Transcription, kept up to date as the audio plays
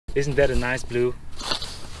Isn't that a nice blue?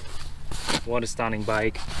 What a stunning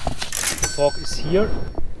bike. The fork is here,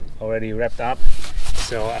 already wrapped up,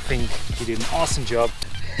 so I think he did an awesome job.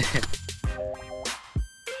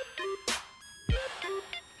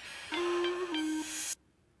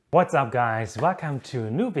 What's up guys, welcome to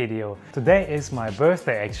a new video. Today is my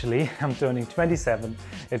birthday actually, I'm turning 27.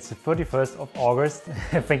 It's the 31st of August.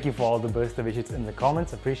 Thank you for all the birthday wishes in the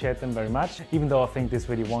comments, appreciate them very much. Even though I think this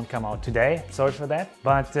video won't come out today, sorry for that.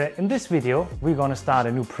 But in this video we're gonna start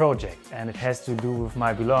a new project and it has to do with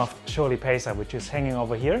my beloved Chromoly Pacer, which is hanging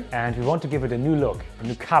over here. And we want to give it a new look, a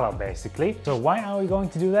new color basically. So why are we going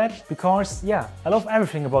to do that? Because yeah, I love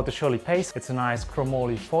everything about the Chromoly Pacer. It's a nice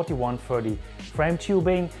Chromoly 4130 frame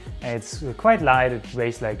tubing. It's quite light, it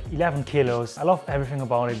weighs like 11 kilos. I love everything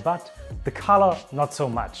about it, but the color not so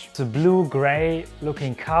much. It's a blue-gray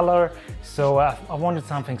looking color, so I wanted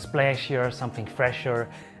something splashier, something fresher.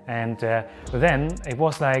 And then it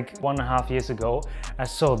was like 1.5 years ago, I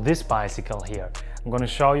saw this bicycle here. I'm gonna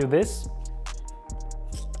show you this.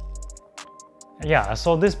 Yeah, I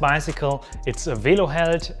saw this bicycle. It's a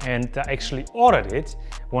Veloheld and I actually ordered it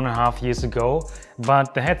 1.5 years ago,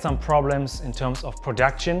 but they had some problems in terms of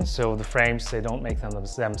production. So the frames, they don't make them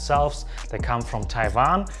themselves. They come from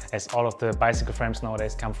Taiwan, as all of the bicycle frames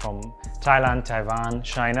nowadays come from Thailand, Taiwan,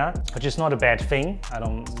 China, which is not a bad thing. I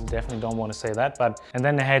definitely don't want to say that, and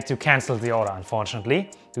then they had to cancel the order, unfortunately,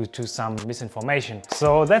 due to some misinformation.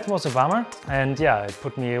 So that was a bummer, and yeah, it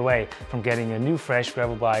put me away from getting a new fresh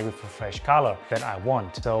gravel bike with a fresh color that I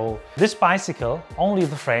want. So this bicycle, only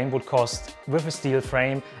the frame would cost, with a steel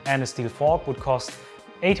frame and a steel fork, would cost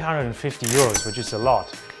 850 euros, which is a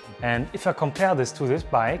lot. And if I compare this to this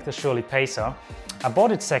bike, the Chromoly Pacer, I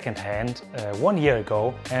bought it second-hand 1 year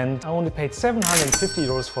ago and I only paid 750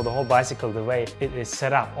 euros for the whole bicycle, the way it is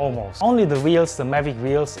set up almost. Only the wheels, the Mavic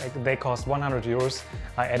wheels, they cost 100 euros.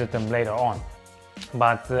 I added them later on.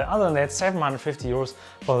 But other than that, 750 euros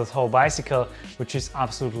for this whole bicycle, which is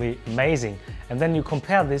absolutely amazing. And then you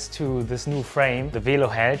compare this to this new frame, the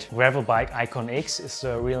Veloheld Gravelbike Icon X is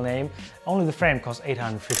the real name. Only the frame costs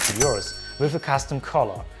 850 euros with a custom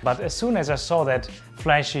color. But as soon as I saw that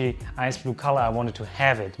flashy ice blue color, I wanted to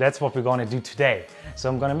have it. That's what we're gonna do today. So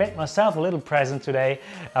I'm gonna make myself a little present today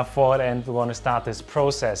for it, and we're gonna start this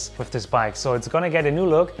process with this bike. So it's gonna get a new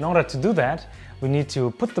look. In order to do that, we need to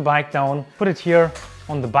put the bike down, put it here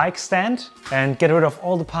on the bike stand and get rid of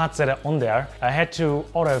all the parts that are on there. I had to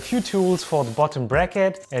order a few tools for the bottom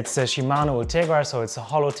bracket. It's a Shimano Ultegra, so it's a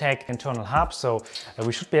Holotech internal hub, so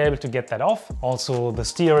we should be able to get that off. Also the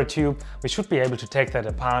steerer tube, we should be able to take that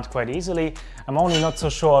apart quite easily. I'm only not so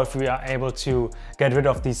sure if we are able to get rid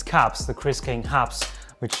of these cups, the Chris King hubs,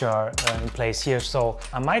 which are in place here. So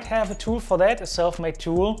I might have a tool for that, a self-made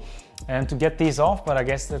tool, and to get these off, but I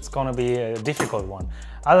guess that's gonna be a difficult one.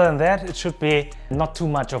 Other than that, it should be not too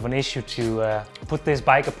much of an issue to put this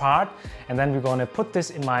bike apart. And then we're gonna put this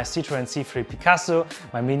in my Citroën C3 Picasso,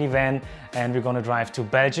 my minivan, and we're gonna drive to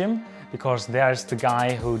Belgium because there's the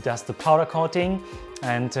guy who does the powder coating,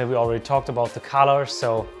 and we already talked about the color,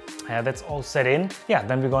 so that's all set in. Yeah,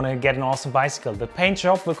 then we're gonna get an awesome bicycle. The paint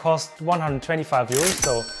job will cost 125 euros,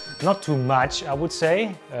 so not too much, I would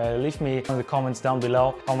say. Leave me in the comments down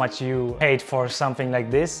below how much you paid for something like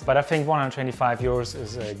this. But I think 125 euros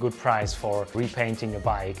is a good price for repainting a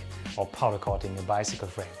bike or powder coating a bicycle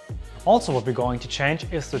frame. Also, what we're going to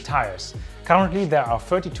change is the tires. Currently there are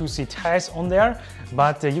 32C tires on there,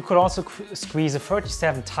 but you could also squeeze a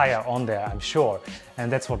 37 tire on there, I'm sure.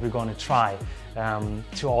 And that's what we're going to try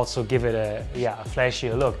to also give it a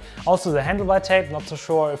flashier look. Also the handlebar tape, not so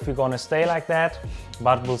sure if we're going to stay like that,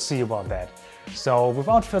 but we'll see about that. So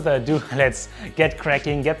without further ado, let's get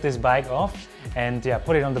cracking, get this bike off and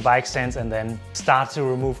put it on the bike stands and then start to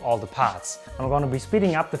remove all the parts. I'm going to be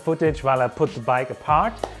speeding up the footage while I put the bike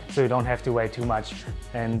apart, so you don't have to wait too much.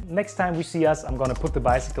 And next time we see us, I'm going to put the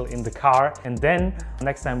bicycle in the car, and then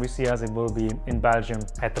next time we see us, it will be in Belgium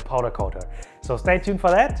at the powder coater. So stay tuned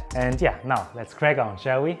for that, and yeah, now let's crack on,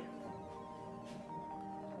 shall we?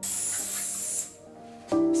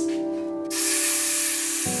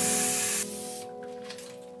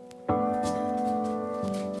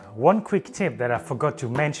 One quick tip that I forgot to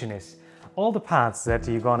mention is all the parts that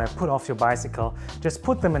you're gonna put off your bicycle, just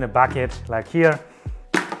put them in a bucket like here.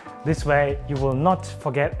 This way you will not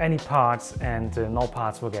forget any parts and no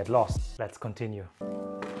parts will get lost. Let's continue.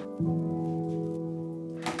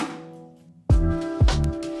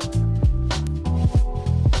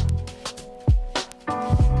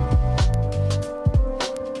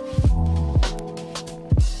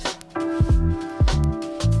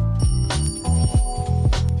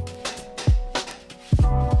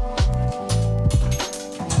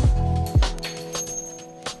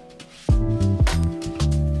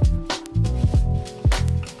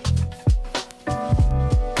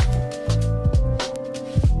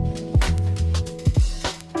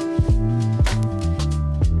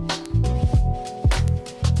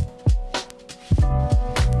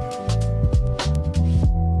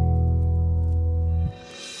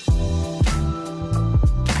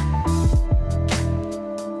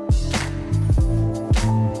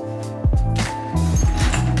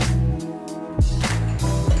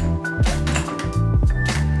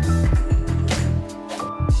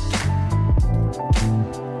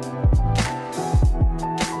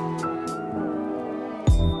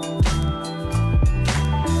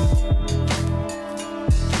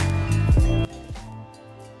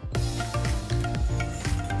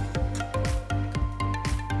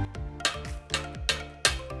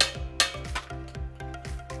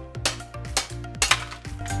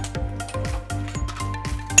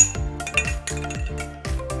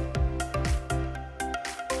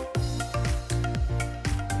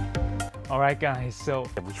 Alright guys, so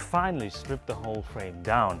we finally stripped the whole frame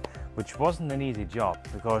down, which wasn't an easy job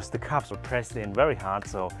because the cups were pressed in very hard,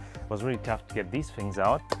 so it was really tough to get these things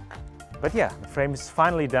out. But yeah, the frame is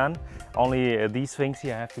finally done. Only these things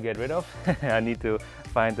here I have to get rid of. I need to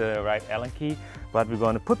find the right Allen key, but we're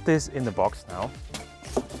going to put this in the box now,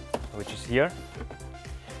 which is here.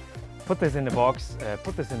 Put this in the box,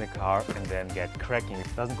 put this in the car, and then get cracking.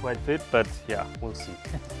 It doesn't quite fit, but yeah, we'll see.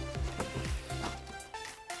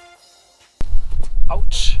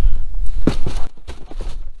 Ouch!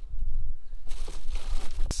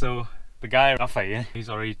 So the guy Raphael, he's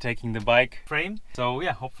already taking the bike frame. So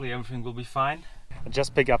yeah, hopefully everything will be fine. I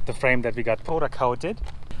just picked up the frame that we got powder coated.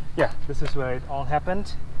 Yeah, this is where it all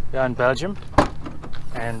happened. We are in Belgium.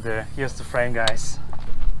 And here's the frame, guys.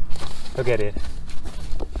 Look at it.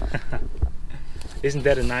 Isn't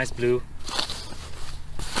that a nice blue?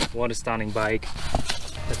 What a stunning bike.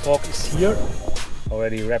 The fork is here,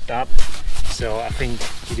 already wrapped up. So I think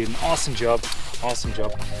he did an awesome job. Awesome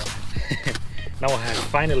job. Now I have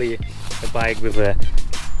finally a bike with a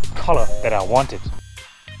color that I wanted.